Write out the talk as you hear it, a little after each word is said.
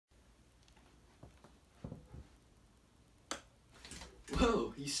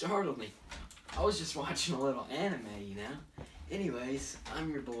You startled me. I was just watching a little anime, you know? Anyways,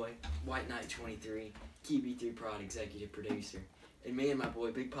 I'm your boy, White Knight 23, QB3 Prod Executive Producer. And me and my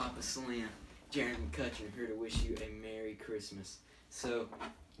boy, Big Papa Slim, Jeremy McCutcheon, are here to wish you a Merry Christmas. So,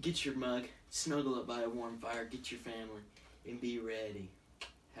 get your mug, snuggle up by a warm fire, get your family, and be ready.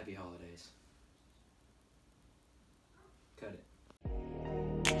 Happy holidays. Cut it.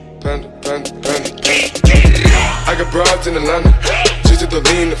 Panda, panda, panda. I got broads in Atlanta, just to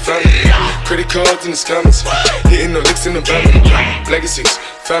lean the family. Credit cards in the scammers, hitting the licks in the van. Legacies,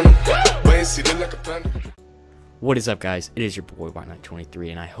 family, wait and see, look like a panda. What is up, guys? It is your boy White Knight 23,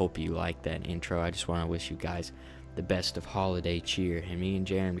 and I hope you like that intro. I just want to wish you guys the best of holiday cheer. And me and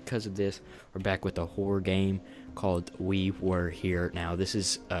Jaren, because of this, we're back with a horror game called We Were Here. Now, this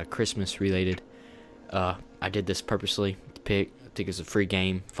is Christmas related. I did this purposely to pick. I think it's a free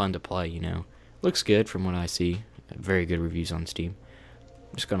game, fun to play, you know. Looks good from what I see. Very good reviews on Steam.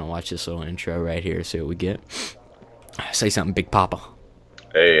 I'm just gonna watch this little intro right here, see what we get. Say something, Big Papa.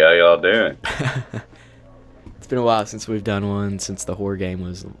 Hey, how y'all doing? It's been a while since we've done one, since the horror game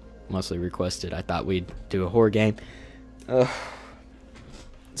was mostly requested. I thought we'd do a horror game.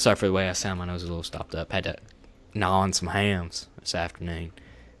 Sorry for the way I sound, my nose is a little stopped up. Had to gnaw on some hams this afternoon.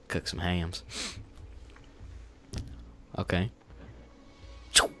 Cook some hams. Okay.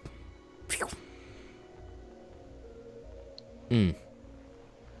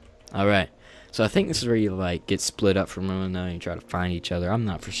 Alright. So I think this is where you like get split up from one another and you try to find each other. I'm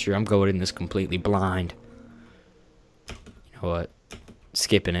not for sure. I'm going in this completely blind. You know what?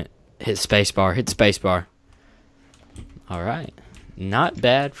 Skipping it. Hit spacebar. Hit spacebar. Alright. Not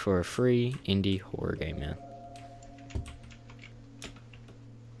bad for a free indie horror game, man.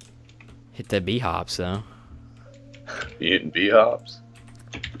 Hit the B-hops, though. You hitting B-hops?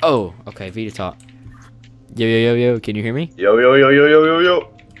 Oh, okay. V to talk. Yo, yo, yo, yo. Can you hear me? Yo, yo, yo, yo, yo, yo, yo.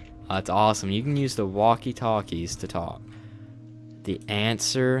 Oh, that's awesome. You can use the walkie-talkies to talk. The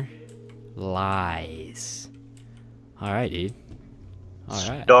answer lies. Alright, dude.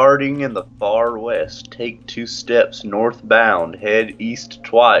 Alright. Starting in the far west, take 2 steps northbound, head east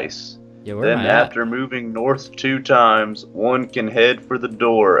twice. Yeah, where Then am I at? after moving north 2 times, one can head for the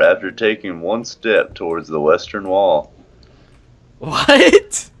door after taking 1 step towards the western wall.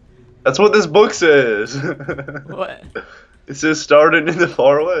 What? That's what this book says. What? It says starting in the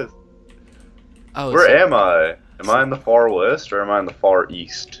far west. Oh, Where so am I? Am I in the far west or am I in the far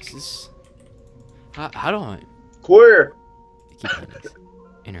east? is this... How do I Queer! keep on this?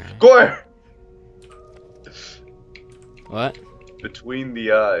 Interact. Queer! What? Between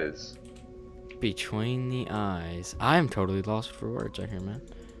the eyes. Between the eyes. I am totally lost for words right here, man.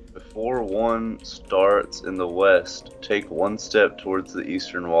 Before one starts in the west, take 1 step towards the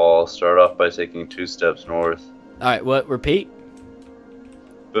eastern wall. Start off by taking 2 steps north. Alright, what? Repeat?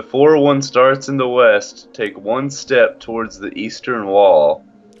 Before one starts in the west, take 1 step towards the eastern wall.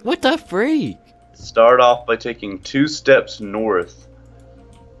 What the freak? Start off by taking 2 steps north.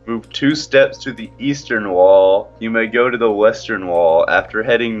 Move 2 steps to the eastern wall. You may go to the western wall. After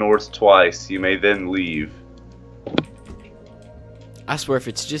heading north twice, you may then leave. I swear if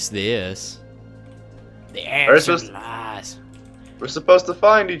it's just this. The Ours answer was- lies. We're supposed to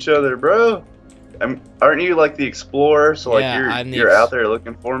find each other, bro. Aren't you like the explorer? So like Yeah, I'm the you're out there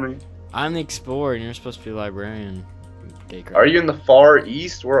looking for me. I'm the explorer and you're supposed to be the librarian. Gay crap. Are you in the far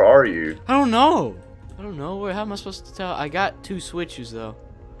east? Where are you? I don't know. I don't know. How am I supposed to tell? I got 2 switches though.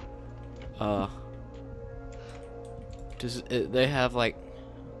 Does they have like?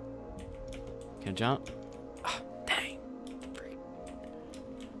 Can I jump? Ah, dang. Freak.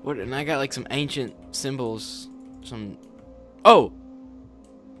 What? And I got like some ancient symbols. Some. Oh.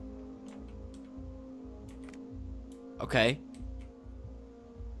 Okay.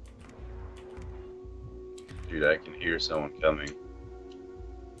 Dude, I can hear someone coming.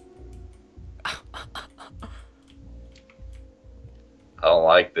 I don't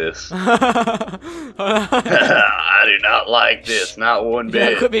like this. I do not like this, not one Yeah,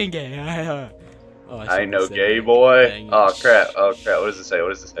 bit. quit being gay. Oh, I ain't no shouldn't say gay that. boy. Dang it. Oh crap, oh crap, what does it say? What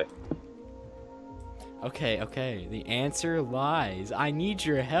does it say? Okay, okay. The answer lies. I need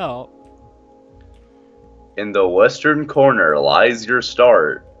your help. In the western corner lies your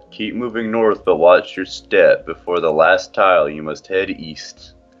start. Keep moving north, but watch your step. Before the last tile, you must head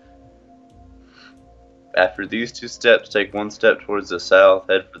east. After these 2 steps, take 1 step towards the south,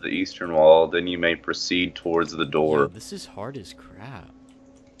 head for the eastern wall, then you may proceed towards the Yo, door. this is hard as crap.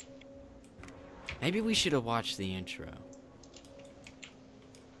 Maybe we should have watched the intro.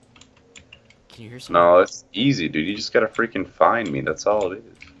 Can you hear something? No, it's easy, dude. You just gotta freaking find me. That's all it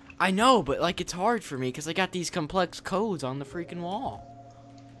is. I know, but like it's hard for me because I got these complex codes on the freaking wall.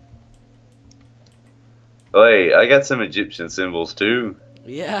 Wait, I got some Egyptian symbols too.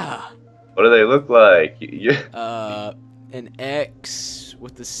 Yeah. What do they look like? Yeah. An X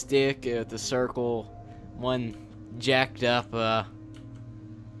with the stick, the circle, one jacked up,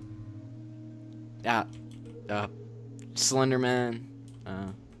 Slenderman,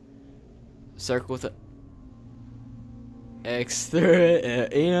 circle with a X through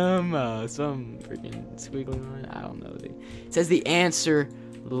it, M, some freaking squiggly line. I don't know, dude. It says the answer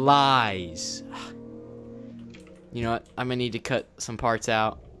lies. You know what? I'm gonna need to cut some parts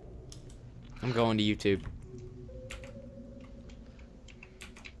out. I'm going to YouTube.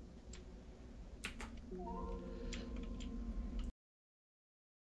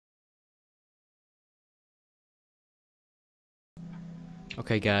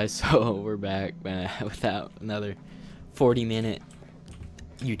 Okay guys, so we're back without another 40-minute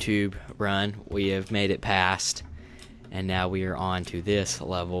YouTube run. We have made it past, and now we are on to this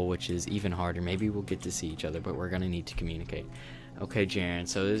level, which is even harder. Maybe we'll get to see each other, but we're gonna need to communicate. Okay, Jaren,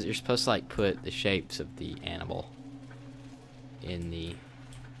 so you're supposed to like put the shapes of the animal in the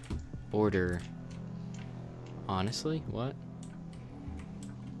order. Honestly, what?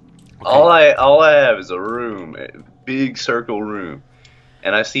 Okay. All I have is a room, a big circle room.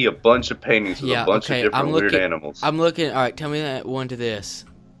 And I see a bunch of paintings with a bunch of different weird animals. I'm looking. All right, tell me that one to this.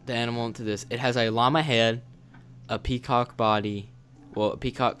 The animal to this. It has a llama head, a peacock body, well,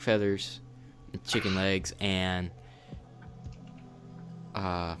 peacock feathers, chicken legs, and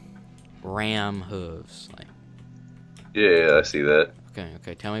ram hooves. Like. Yeah, I see that.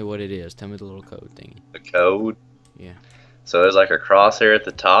 Okay. Tell me what it is. Tell me the little code thingy. The code. Yeah. So there's like a crosshair at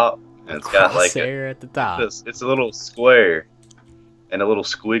the top, and it's got like crosshair at the top. It's a little square. And a little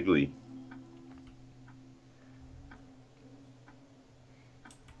squiggly.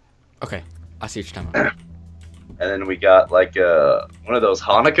 Okay, I see what you're talking about. And then we got like one of those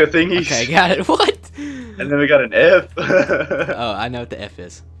Hanukkah thingies. Okay, I got it. What? And then we got an F. Oh, I know what the F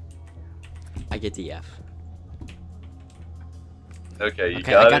is. I get the F. Okay, I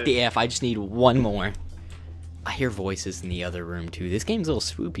got the F. I just need one more. I hear voices in the other room too. This game's a little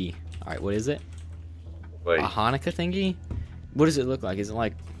swoopy. All right, what is it? Wait. A Hanukkah thingy? What does it look like? Is it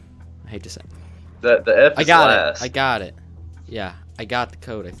like? I hate to say. The F is I got last. it. I got it. Yeah, I got the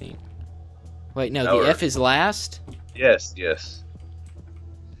code. I think. Wait, no, the F is last. Yes.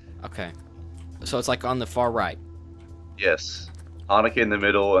 Okay, so it's like on the far right. Yes. Hanukkah in the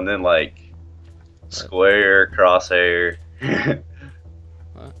middle, and then like square, crosshair.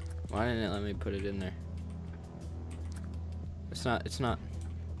 What? Why didn't it let me put it in there? It's not.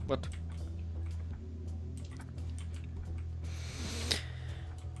 What?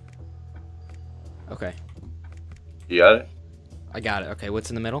 Okay. You got it? I got it. Okay, what's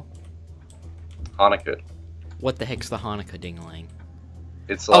in the middle? Hanukkah. What the heck's the Hanukkah ding-a-ling?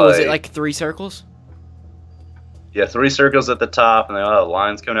 It's like... Oh, is it like 3 circles? Yeah, 3 circles at the top, and then all the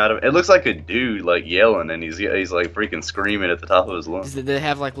lines coming out of it. It looks like a dude, like, yelling, and he's like freaking screaming at the top of his lungs. They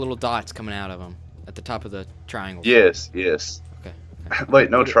have like little dots coming out of them at the top of the triangle. Yes. Okay.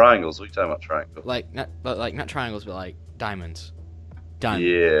 Wait, no triangles. We talking about triangles? Like not triangles, but like diamonds. Done.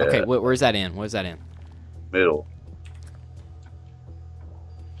 Yeah. Okay, where's that in? Where's that in? Middle.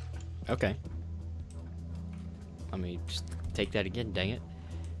 Okay. Let me just take that again, dang it.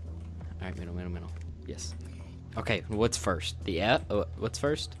 Alright, middle. Yes. Okay, what's first? The F? What's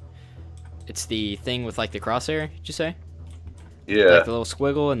first? It's the thing with like the crosshair, did you say? Yeah. Like the little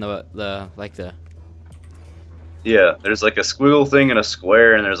squiggle and the Yeah, there's like a squiggle thing and a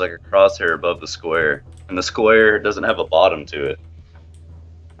square, and there's like a crosshair above the square. And the square doesn't have a bottom to it.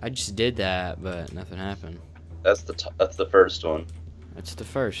 I just did that, but nothing happened. That's the first one. That's the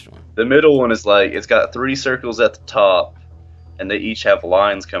first one. The middle one is like, it's got 3 circles at the top, and they each have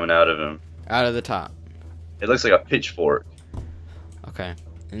lines coming out of them. Out of the top. It looks like a pitchfork. Okay.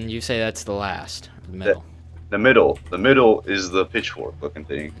 And you say that's the last, the middle. The middle is the pitchfork looking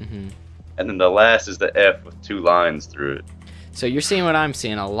thing. Mm-hmm. And then the last is the F with 2 lines through it. So you're seeing what I'm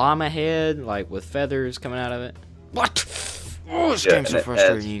seeing, a llama head, like with feathers coming out of it. What? Oh, this game's so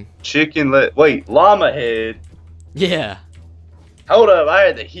frustrating. Chicken leg. Wait, llama head? Yeah. Hold up, I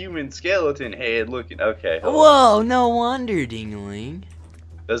had the human skeleton head looking. Okay. Whoa, no wonder, Dingling.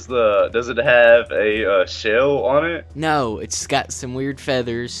 Does it have a shell on it? No, it's got some weird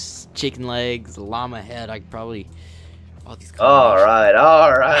feathers, chicken legs, llama head. I could probably. All these. All right.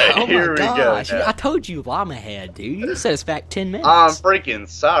 Oh Here my gosh! We go. I told you llama head, dude. You set us back 10 minutes. I'm freaking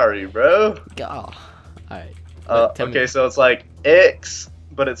sorry, bro. God. All right. Okay, so it's like X,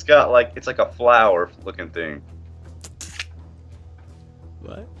 but it's got like it's like a flower looking thing.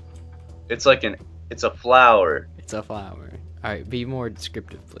 What? It's a flower. It's a flower. All right, be more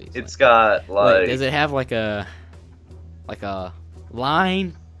descriptive, please. It's got like. Wait, does it have like a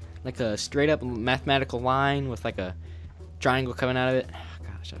line, like a straight up mathematical line with like a triangle coming out of it? Oh,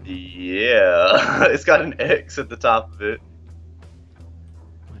 gosh. Yeah, it's got an X at the top of it.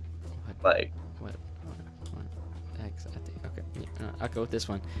 What? Like. What? X, I think. Okay, yeah, I'll go with this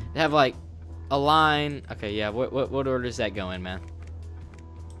one. They have like a line. Okay, yeah. What order does that go in, man?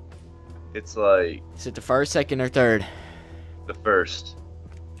 It's like Is it the first, second, or third? the first.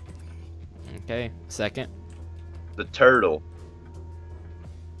 Okay, second. The turtle.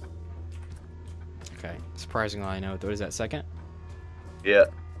 Okay, surprisingly, I know. What is that, second? Yeah.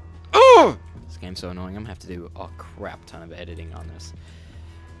 Oh! This game's so annoying. I'm gonna have to do a crap ton of editing on this.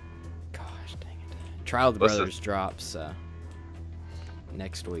 Gosh dang it. Trial of the What's Brothers drops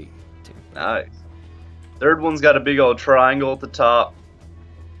next week. Nice. Third one's got a big old triangle at the top,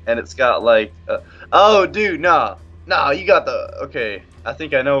 and it's got like, oh, dude, nah, you got the. Okay, I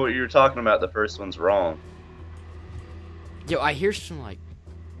think I know what you were talking about. The first one's wrong. Yo, I hear some like.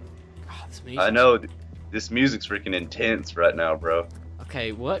 Oh, this music. I know. This music's freaking intense right now, bro.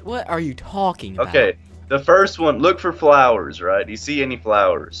 Okay, what are you talking about? Okay, the first one. Look for flowers, right? Do you see any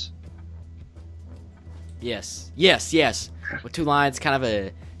flowers? Yes. With two lines, kind of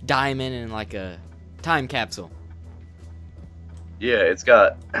a diamond and like a time capsule. Yeah, it's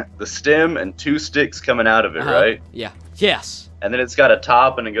got the stem and two sticks coming out of it, right? Yeah. Yes. And then it's got a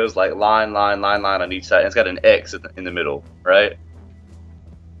top, and it goes like line on each side. And it's got an X in the middle, right?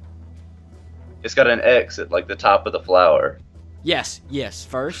 It's got an X at like the top of the flower. Yes.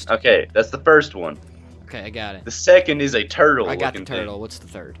 First. Okay, that's the first one. Okay, I got it. The second is a turtle. I got the looking turtle. thing. What's the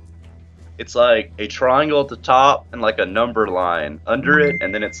third? It's like a triangle at the top and like a number line under it,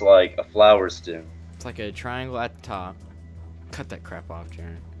 and then it's like a flower stem. It's like a triangle at the top. Cut that crap off,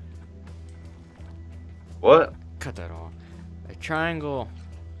 Jaren. What? Cut that off. A triangle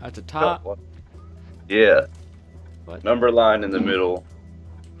at the top. What? Yeah. What? Number line in the middle,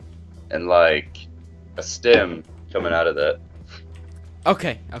 and like a stem coming out of that.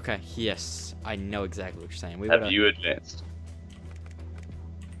 Okay. Yes, I know exactly what you're saying. Have you advanced?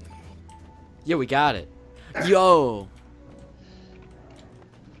 Yeah, we got it. Yo.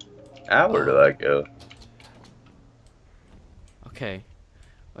 Where did I go? Okay.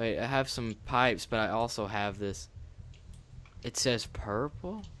 Wait, I have some pipes, but I also have this. It says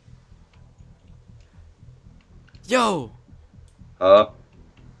purple? Yo! Huh?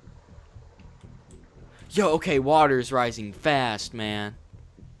 Yo, okay, water's rising fast, man.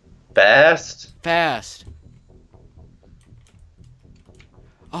 Fast? Fast.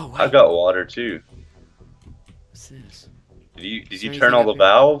 Oh, wait. I got water too. What's this? Did Is you there turn anything all up the here?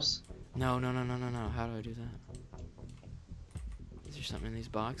 valves? No. How do I do that? Is there something in these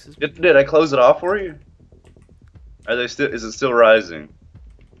boxes? Did I close it off for you? Are they still? Is it still rising?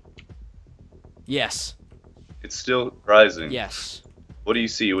 Yes. It's still rising. Yes. What do you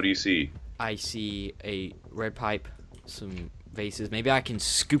see? What do you see? I see a red pipe, some vases. Maybe I can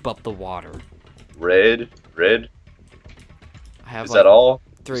scoop up the water. Red. I have Is like that all?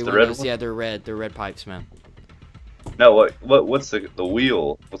 three Just the red windows. one? Yeah, they're red. They're red pipes, man. No. What's the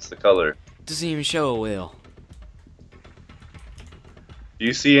wheel? What's the color? Doesn't even show a wheel. Do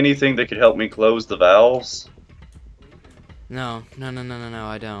you see anything that could help me close the valves? No,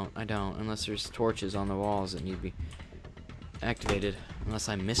 I don't. Unless there's torches on the walls that need to be activated. Unless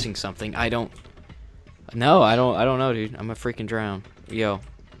I'm missing something. I don't know, dude. I'm a freaking drown. Yo.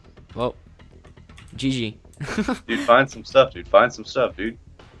 Well. GG. Dude, find some stuff, dude.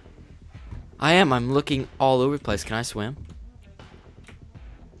 I am. I'm looking all over the place. Can I swim?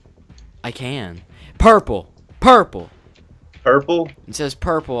 I can. Purple. Purple? It says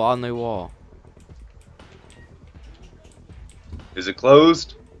purple on the wall. Is it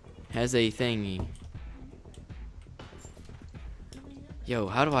closed? Has a thingy. Yo,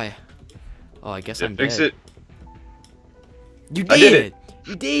 how do I... Oh, I guess Did I'm it fix dead. it? You I did it.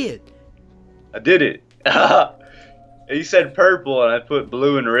 You did! I did it. You said purple, and I put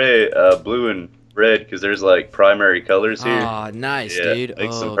blue and red, because there's like primary colors here. Aw, nice, Yeah, dude.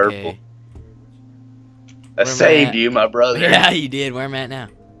 make some Oh, purple. okay. I Where am I saved at? you, my brother. Yeah, you did. Where am I at now?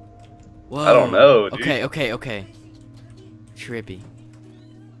 Whoa. I don't know, dude. Okay. Trippy.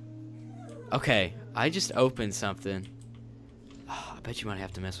 Okay, I just opened something. Oh, I bet you might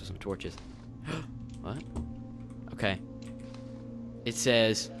have to mess with some torches. What? Okay. It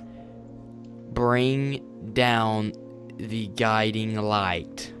says, bring down the guiding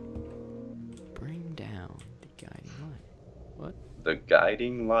light. Bring down the guiding light. What? The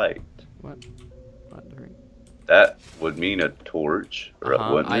guiding light. What? What? That would mean a torch, or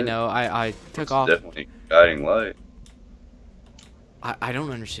wouldn't I it? know. I took It's off. definitely guiding light. I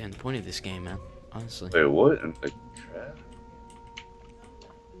don't understand the point of this game, man. Honestly. Wait, what in the crap?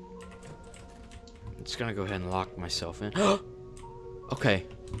 I'm just gonna go ahead and lock myself in. Okay.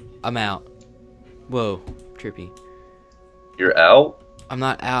 I'm out. Whoa. Trippy. You're out? I'm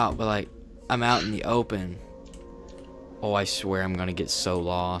not out, but like, I'm out in the open. Oh, I swear I'm gonna get so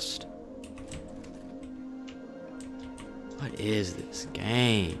lost. What is this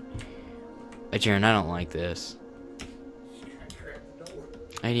game? Hey, Jaren, I don't like this.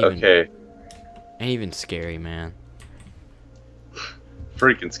 Okay. Ain't even scary, man.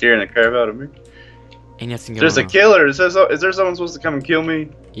 Freaking scaring the crap out of me. Ain't nothing going There's a on. killer. Is there someone supposed to come and kill me?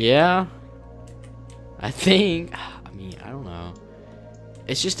 Yeah. I think. I mean, I don't know.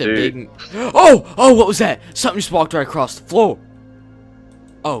 It's just a Dude. big. Oh! Oh, what was that? Something just walked right across the floor.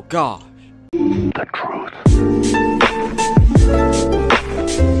 Oh, gosh. The truth.